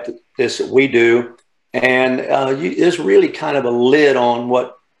the depth of this that we do. And there's really kind of a lid on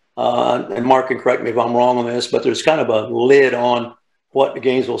what, and Mark can correct me if I'm wrong on this, but there's kind of a lid on what the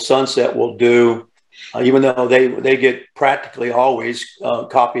Gainesville Sunset will do, even though they get practically always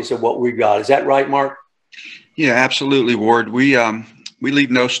copies of what we've got. Is that right, Mark? Yeah, absolutely, Ward. We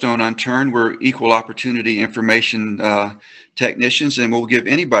leave no stone unturned. We're equal opportunity information technicians, and we'll give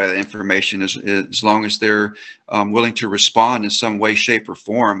anybody the information as long as they're willing to respond in some way, shape, or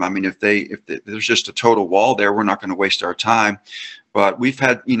form. I mean, if there's just a total wall there, we're not going to waste our time. But we've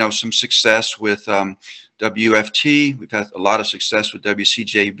had, some success with WFT. We've had a lot of success with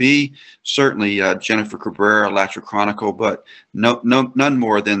WCJB. Certainly Jennifer Cabrera, Alachua Chronicle, but none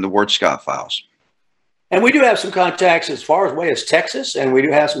more than the Ward Scott Files. And we do have some contacts as far away as Texas, and we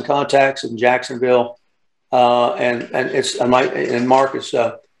do have some contacts in Jacksonville. And Mark is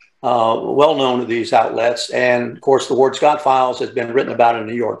well known to these outlets. And of course, the Ward Scott Files has been written about in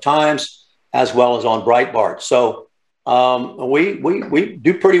the New York Times as well as on Breitbart. So we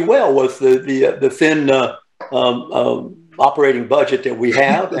do pretty well with the thin operating budget that we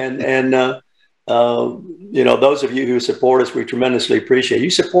have, and those of you who support us, we tremendously appreciate. You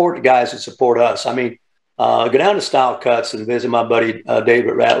support the guys that support us. I mean, go down to Style Cuts and visit my buddy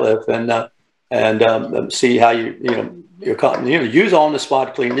David Ratliff and see how you're use on the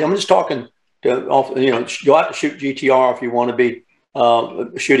spot clean. I'm just talking to go out to shoot GTR if you want to be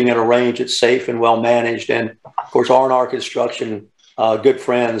shooting at a range that's safe and well managed. And of course, R&R Construction, good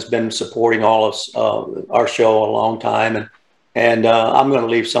friends, been supporting all of our show a long time. And I'm going to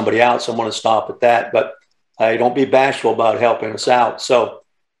leave somebody out, so I'm going to stop at that. But don't be bashful about helping us out. So,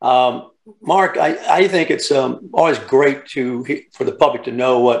 Mark, I think it's always great for the public to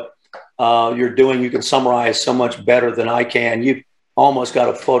know what you're doing. You can summarize so much better than I can. You've almost got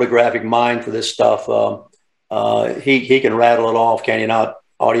a photographic mind for this stuff. He can rattle it off, can you not,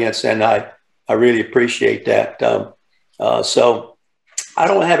 audience? And I really appreciate that. So I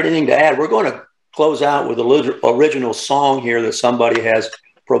don't have anything to add. We're going to close out with an original song here that somebody has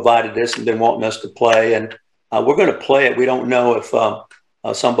provided us and been wanting us to play. And we're going to play it. We don't know if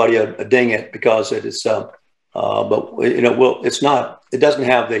somebody will ding it because it is, but it's not. It doesn't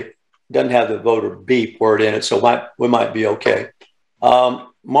have the voter beep word in it, so we might be okay.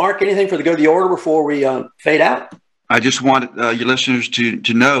 Mark, anything for the go of the order before we fade out? I just want your listeners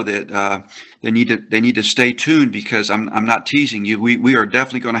to know that they need to stay tuned, because I'm not teasing you. We are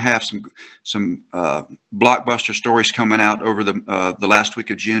definitely going to have some blockbuster stories coming out over the last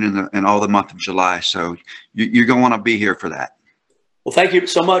week of June and all the month of July. So you're going to want to be here for that. Well, thank you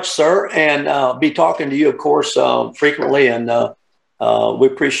so much, sir, and be talking to you, of course, frequently. And we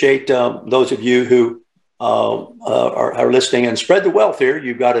appreciate those of you who are listening, and spread the wealth here.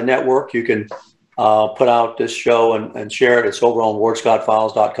 You've got a network. You can put out this show and share it. It's over on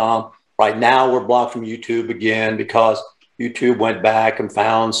WardScottFiles.com. Right now, we're blocked from YouTube again because YouTube went back and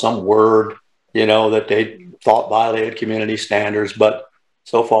found some word, that they thought violated community standards. But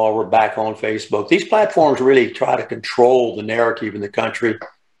so far, we're back on Facebook. These platforms really try to control the narrative in the country.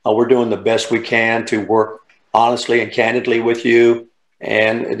 We're doing the best we can to work honestly and candidly with you.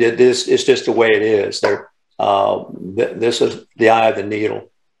 And this is just the way it is. This is the eye of the needle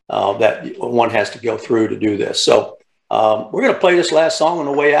that one has to go through to do this. So we're going to play this last song on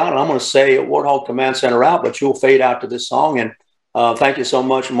the way out, and I'm going to say Warthog Command Center out, but you'll fade out to this song. And thank you so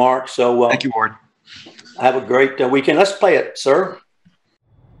much, Mark. So thank you, Ward. Have a great weekend. Let's play it, sir.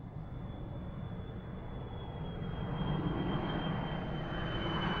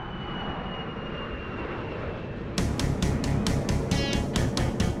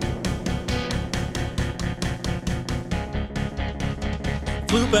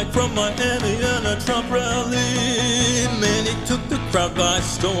 Flew back from Miami in a Trump rally. Man, he took the crowd by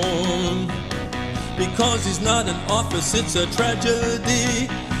storm. Because he's not in office, it's a tragedy.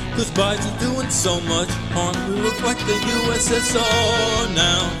 Cause Biden's doing so much harm. We look like the USSR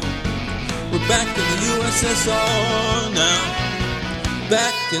now. We're back in the USSR now.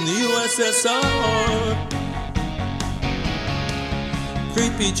 Back in the USSR.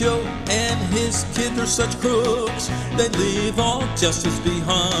 Creepy Joe and his kid are such crooks. They leave all justice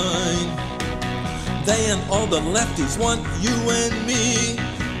behind. They and all the lefties want you and me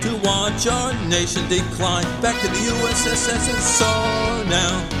to watch our nation decline. Back to the USSR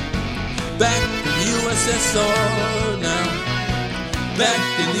now. Back to the USSR now. Back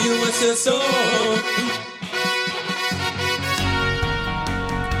in the USSR.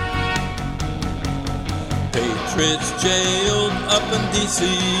 Patriots jailed up in D.C.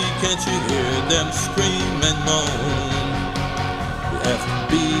 Can't you hear them scream and moan? The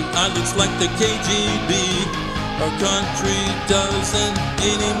FBI looks like the KGB. Our country doesn't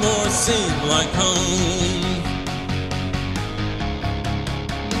anymore seem like home.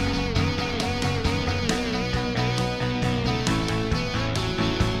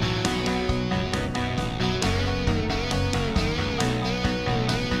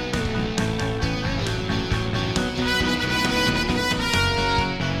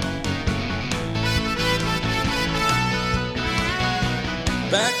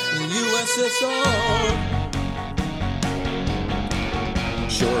 Back in USSR.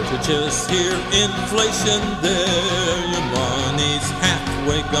 Shortages here, inflation there. Your money's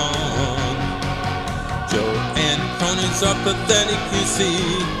halfway gone. Joe and cronies are pathetic, you see.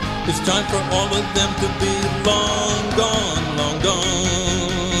 It's time for all of them to be long gone, long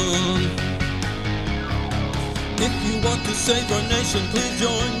gone. If you want to save our nation, please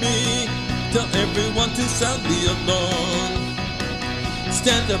join me. Tell everyone to sound the alarm.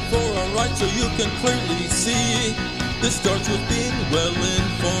 Stand up for our rights so you can clearly see. This starts with being well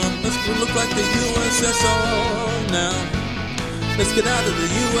informed. Let's look like the USSR now. Let's get out of the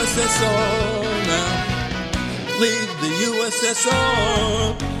USSR now. Leave the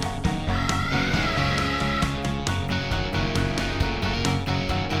USSR.